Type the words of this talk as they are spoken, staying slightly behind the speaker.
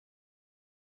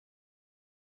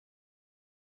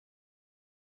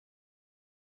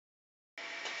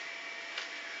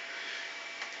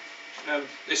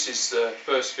This is the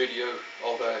first video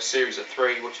of a series of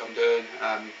 3 which I'm doing.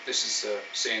 This is a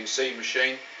CNC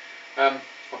machine. I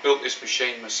built this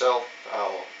machine myself a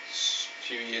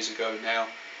few years ago now,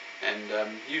 and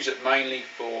use it mainly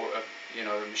for a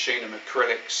machining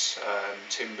acrylics,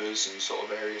 timbers and sort of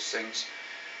various things.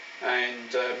 And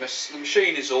the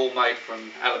machine is all made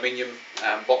from aluminium,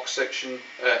 box section,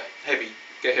 heavy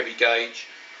gauge,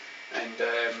 and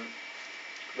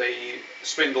the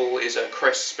spindle is a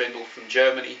Crest spindle from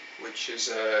Germany, which is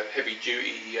a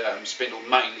heavy-duty spindle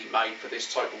mainly made for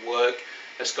this type of work.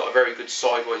 It's got a very good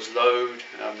sideways load.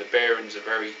 The bearings are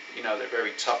they're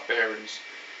very tough bearings,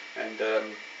 and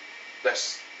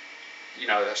that's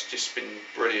just been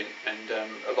brilliant, and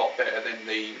a lot better than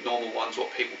the normal ones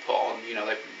what people put on.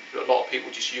 A lot of people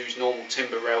just use normal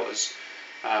timber routers,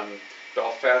 but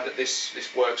I found that this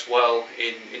works well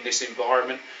in this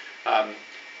environment.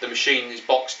 The machine is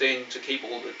boxed in to keep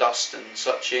all the dust and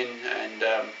such in, and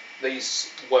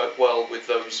these work well with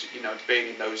those, being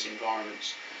in those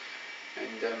environments.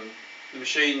 And the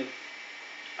machine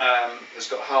has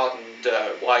got hardened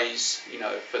ways,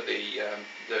 for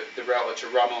the router to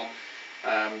run on.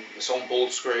 It's on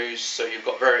board screws, so you've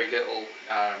got very little,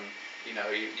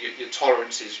 your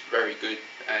tolerance is very good,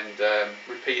 and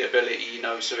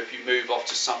repeatability, so if you move off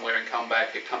to somewhere and come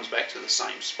back, it comes back to the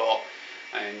same spot.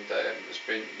 And it's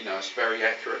been, it's a very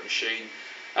accurate machine.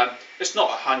 It's not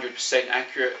 100%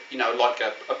 accurate, like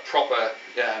a proper,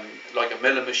 like a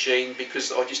miller machine,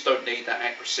 because I just don't need that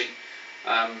accuracy.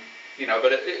 But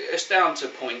it's down to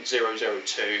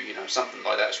 0.002, something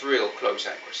like that. It's real close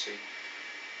accuracy.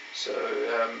 So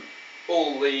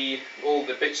all the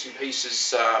bits and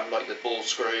pieces, like the ball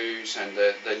screws and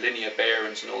the linear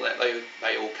bearings and all that,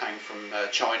 they all came from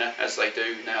China, as they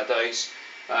do nowadays.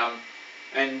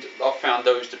 And I've found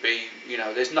those to be,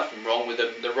 there's nothing wrong with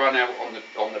them. The run out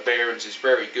on the bearings is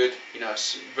very good.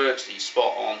 It's virtually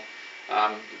spot on.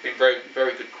 It's been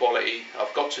very good quality.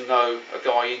 I've got to know a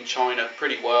guy in China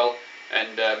pretty well,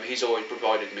 and he's always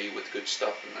provided me with good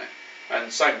stuff in there.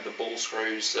 And same with the ball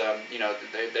screws.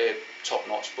 They're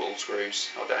top-notch ball screws.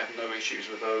 I don't have no issues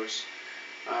with those.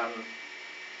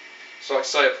 So like I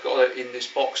say, I've got it in this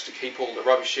box to keep all the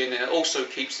rubbish in, and it also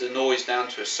keeps the noise down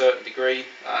to a certain degree.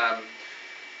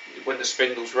 When the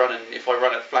spindle's running, if I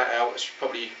run it flat out, it's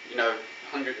probably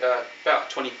about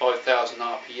 25,000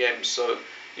 RPM. So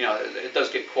it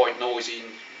does get quite noisy, and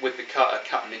with the cutter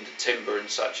cutting into timber and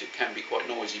such, it can be quite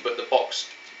noisy. But the box,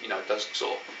 does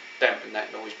sort of dampen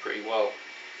that noise pretty well.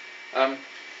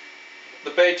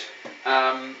 The bed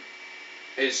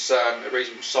is a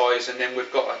reasonable size, and then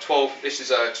we've got a 12. This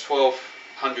is a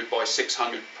 1200 by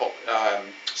 600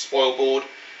 spoil board.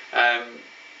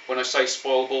 When I say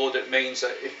spoil board, it means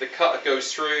that if the cutter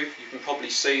goes through, you can probably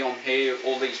see on here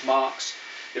all these marks.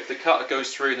 If the cutter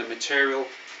goes through the material,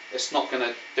 it's not going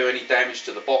to do any damage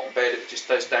to the bottom bed. It just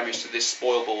does damage to this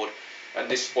spoil board, and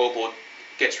this spoil board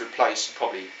gets replaced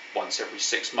probably once every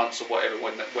 6 months or whatever,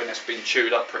 when it's been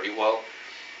chewed up pretty well.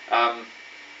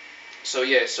 So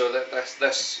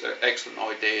that's an excellent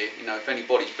idea. If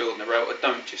anybody's building a router,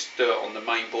 don't just do it on the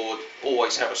main board.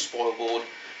 Always have a spoil board.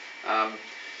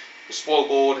 The spoil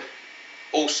board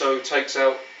also takes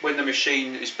out, when the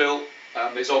machine is built,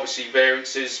 there's obviously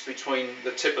variances between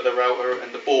the tip of the router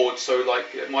and the board. So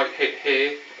like it might hit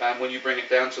here when you bring it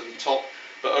down to the top,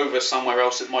 but over somewhere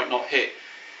else it might not hit.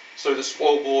 So the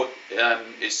spoil board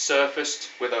is surfaced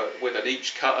with an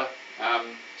each cutter.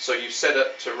 So you set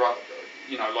it to run,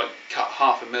 like cut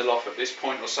 1/2 mil off at this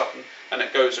point or something, and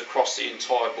it goes across the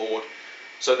entire board.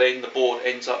 So then the board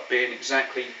ends up being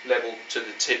exactly level to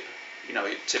the tip,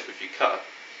 tip of your cutter.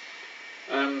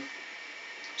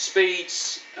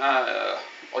 Speeds, I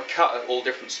cut at all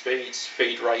different speeds,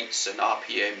 feed rates and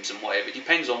RPMs and whatever. It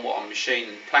depends on what I'm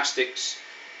machining. Plastics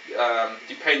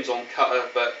depends on cutter,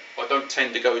 but I don't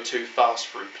tend to go too fast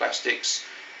through plastics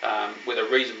with a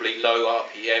reasonably low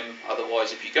RPM.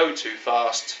 Otherwise, if you go too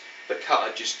fast, the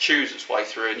cutter just chews its way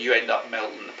through, and you end up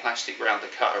melting the plastic around the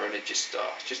cutter, and it's just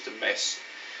a mess.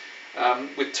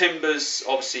 With timbers,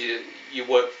 obviously you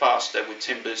work faster with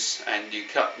timbers, and you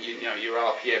cut, your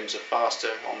RPMs are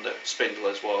faster on the spindle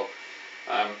as well,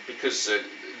 because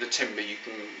the timber you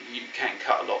can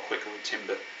cut a lot quicker with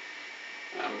timber.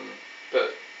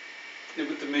 But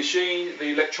with the machine,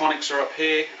 the electronics are up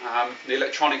here. The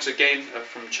electronics again are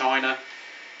from China,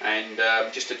 and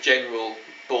just a general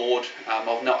board.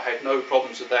 I've not had no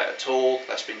problems with that at all.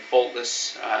 That's been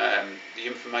faultless. The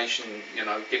information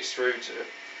gets through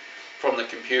from the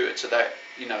computer to that,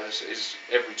 is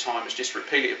every time. It's just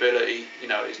repeatability.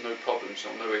 There's no problems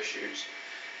or no issues.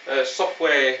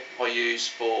 Software I use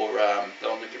for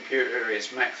on the computer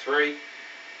is Mac 3,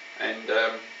 and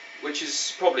which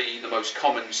is probably the most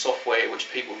common software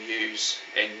which people use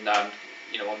in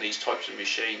on these types of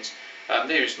machines.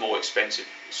 There is more expensive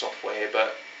software,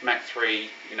 but Mach 3,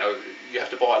 you have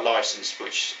to buy a license,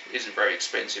 which isn't very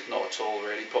expensive, not at all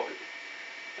really, probably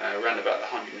around about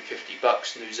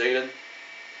 $150 New Zealand.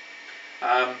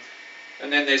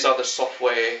 And then there's other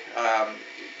software.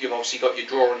 You've obviously got your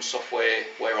drawing software,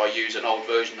 where I use an old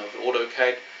version of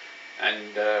AutoCAD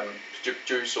and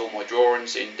produce all my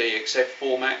drawings in DXF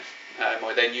format.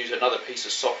 I then use another piece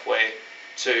of software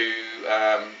to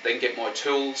then get my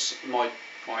tools, my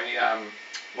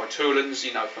toolings,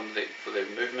 for the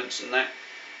movements and that.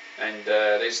 And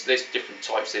there's different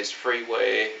types. There's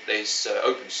freeware, there's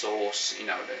open source.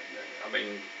 I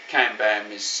mean,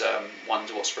 Kanban is one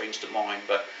what springs to mind,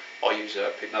 but I use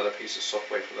another piece of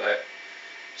software for that.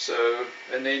 So,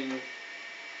 and then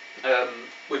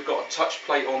we've got a touch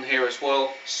plate on here as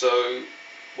well. So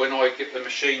when I get the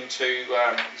machine to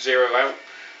zero out,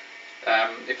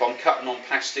 if I'm cutting on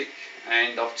plastic,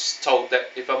 and I've told that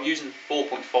if I'm using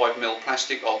 4.5mm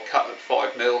plastic, I'll cut at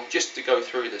 5mm just to go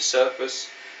through the surface.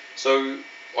 So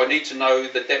I need to know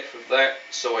the depth of that,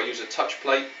 so I use a touch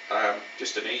plate,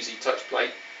 just an easy touch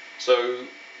plate. So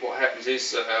what happens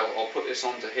is I'll put this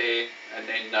onto here and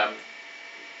then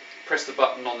press the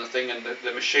button on the thing, and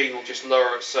the machine will just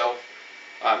lower itself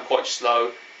quite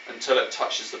slow until it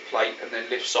touches the plate and then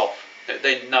lifts off. It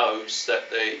then knows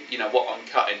that what I'm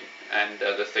cutting and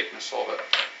the thickness of it.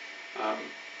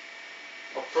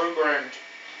 I've programmed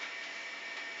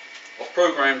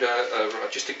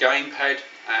just a gamepad,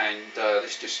 and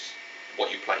this is just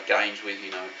what you play games with,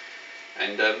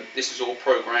 and this is all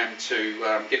programmed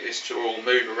to get this to all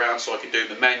move around, so I can do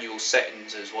the manual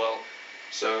settings as well.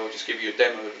 So I'll just give you a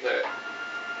demo of that.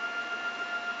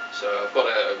 So I've got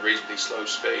a reasonably slow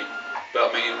speed, but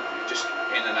I mean just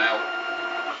in and out,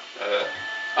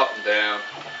 up and down.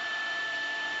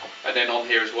 And then on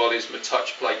here as well is my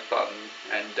touch plate button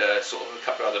and sort of a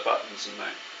couple of other buttons and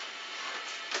that.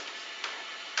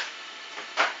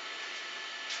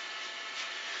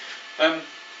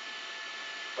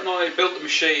 When I built the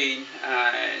machine,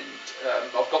 and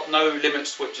I've got no limit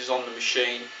switches on the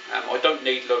machine. I don't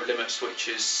need low limit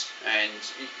switches, and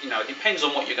it depends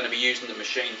on what you're going to be using the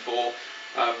machine for.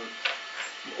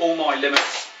 All my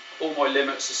limits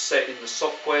are set in the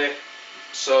software.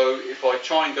 So if I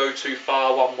try and go too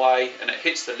far one way and it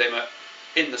hits the limit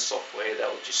in the software,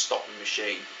 that'll just stop the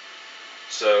machine.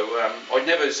 So I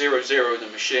never zero the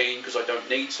machine because I don't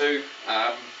need to.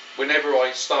 Whenever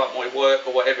I start my work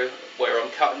or whatever, where I'm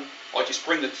cutting, I just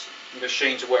bring the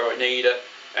machine to where I need it,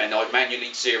 and I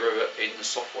manually zero it in the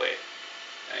software,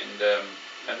 and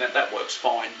that works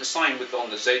fine. The same with on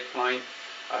the Z plane.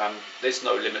 There's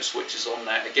no limit switches on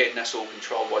that. Again, that's all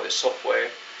controlled by the software.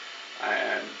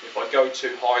 And if I go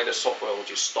too high, the software will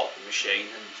just stop the machine,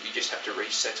 and you just have to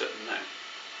reset it and that.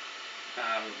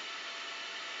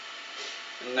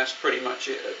 And that's pretty much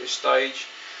it at this stage.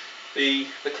 The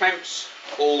clamps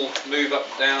all move up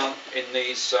and down in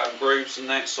these grooves and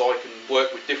that, so I can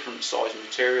work with different size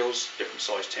materials, different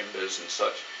size timbers and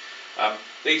such.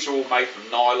 These are all made from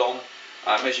nylon.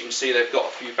 As you can see, they've got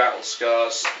a few battle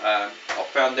scars. I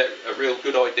found that a real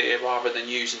good idea rather than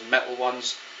using metal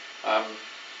ones.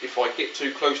 If I get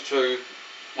too close to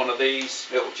one of these,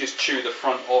 it'll just chew the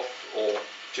front off or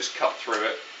just cut through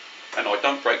it, and I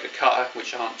don't break the cutter,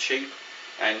 which aren't cheap,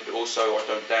 and also I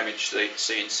don't damage the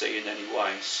CNC in any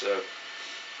way. So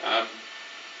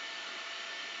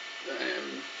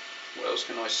what else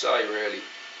can I say really?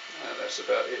 That's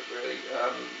about it really,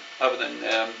 other than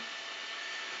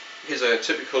here's a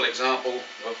typical example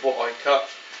of what I cut.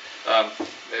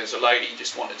 There's a lady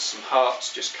just wanted some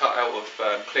hearts just cut out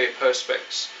of clear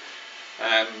perspex,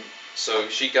 so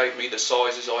she gave me the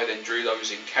sizes. I then drew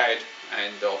those in CAD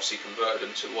and obviously converted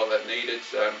them to what that needed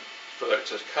for it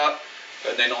to cut.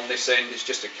 And then on this end is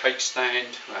just a cake stand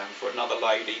for another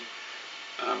lady.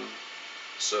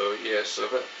 So yeah, so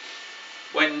but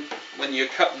when you're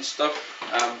cutting stuff,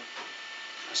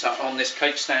 so on this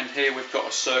cake stand here we've got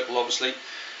a circle obviously,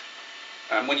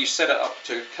 and when you set it up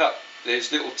to cut,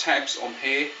 there's little tabs on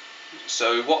here.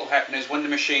 So what will happen is when the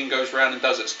machine goes round and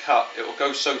does its cut, it will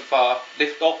go so far,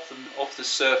 lift off the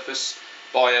surface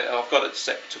by I've got it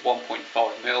set to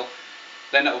 1.5mm.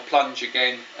 Then it will plunge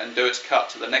again and do its cut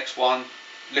to the next one,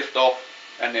 lift off,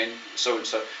 and then so and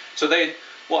so. So then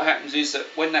what happens is that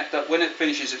when it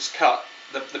finishes its cut,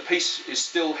 the piece is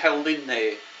still held in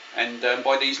there, and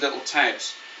by these little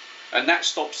tabs, and that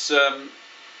stops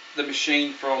the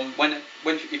machine from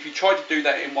if you try to do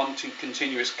that in one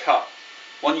continuous cut,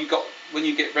 when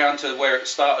you get round to where it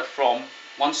started from,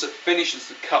 once it finishes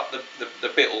the cut,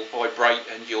 the bit will vibrate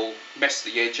and you'll mess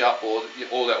the edge up, or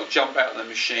that will jump out of the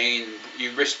machine.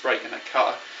 You risk breaking a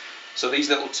cutter. So these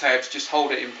little tabs just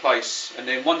hold it in place, and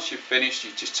then once you've finished,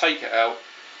 you just take it out,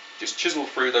 just chisel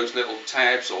through those little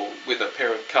tabs or with a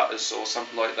pair of cutters or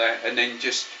something like that, and then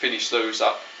just finish those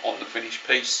up on the finished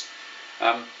piece.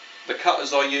 The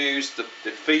cutters I use, the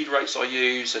feed rates I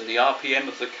use, and the RPM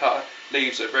of the cutter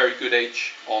leaves a very good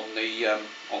edge on the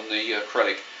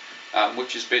acrylic,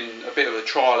 which has been a bit of a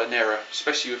trial and error,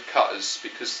 especially with cutters,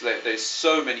 because there's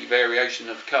so many variation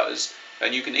of cutters,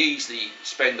 and you can easily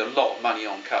spend a lot of money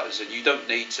on cutters, and you don't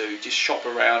need to just shop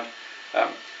around.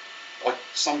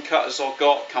 Some cutters I've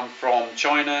got come from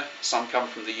China, some come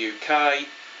from the UK.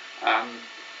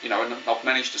 You know, and I've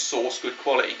managed to source good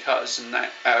quality cutters and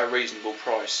that at a reasonable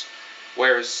price.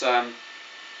 Whereas,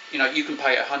 you know, you can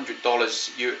pay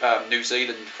 $100 New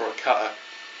Zealand for a cutter,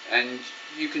 and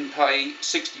you can pay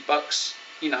 $60,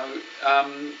 you know,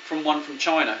 from one from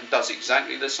China. It does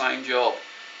exactly the same job.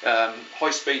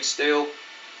 High-speed steel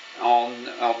on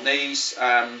these.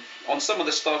 On some of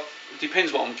the stuff, it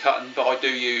depends what I'm cutting, but I do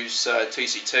use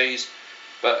TCTs.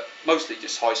 But mostly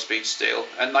just high-speed steel,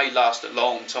 and they last a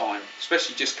long time,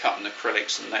 especially just cutting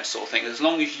acrylics and that sort of thing. As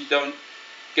long as you don't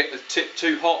get the tip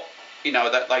too hot, you know,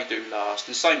 that they do last.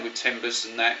 And same with timbers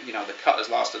and that, you know, the cutters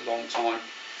last a long time.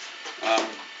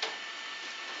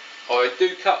 I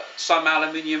do cut some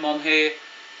aluminium on here,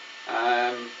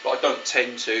 but I don't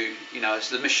tend to, you know,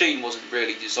 the machine wasn't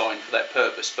really designed for that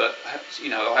purpose. But, you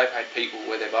know, I've had people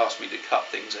where they've asked me to cut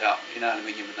things out in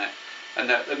aluminium and that. And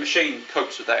the machine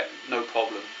copes with that no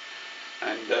problem.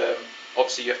 And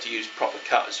obviously you have to use proper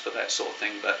cutters for that sort of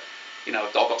thing. But you know,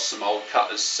 I've got some old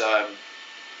cutters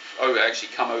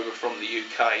actually come over from the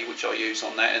UK, which I use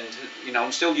on that, and you know,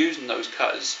 I'm still using those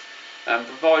cutters.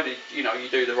 Provided you know you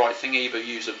do the right thing, either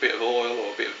use a bit of oil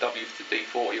or a bit of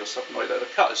WD-40 or something like that. The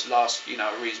cutters last, you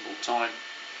know, a reasonable time.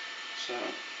 So,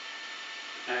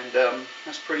 and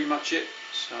that's pretty much it.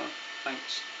 So,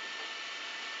 thanks.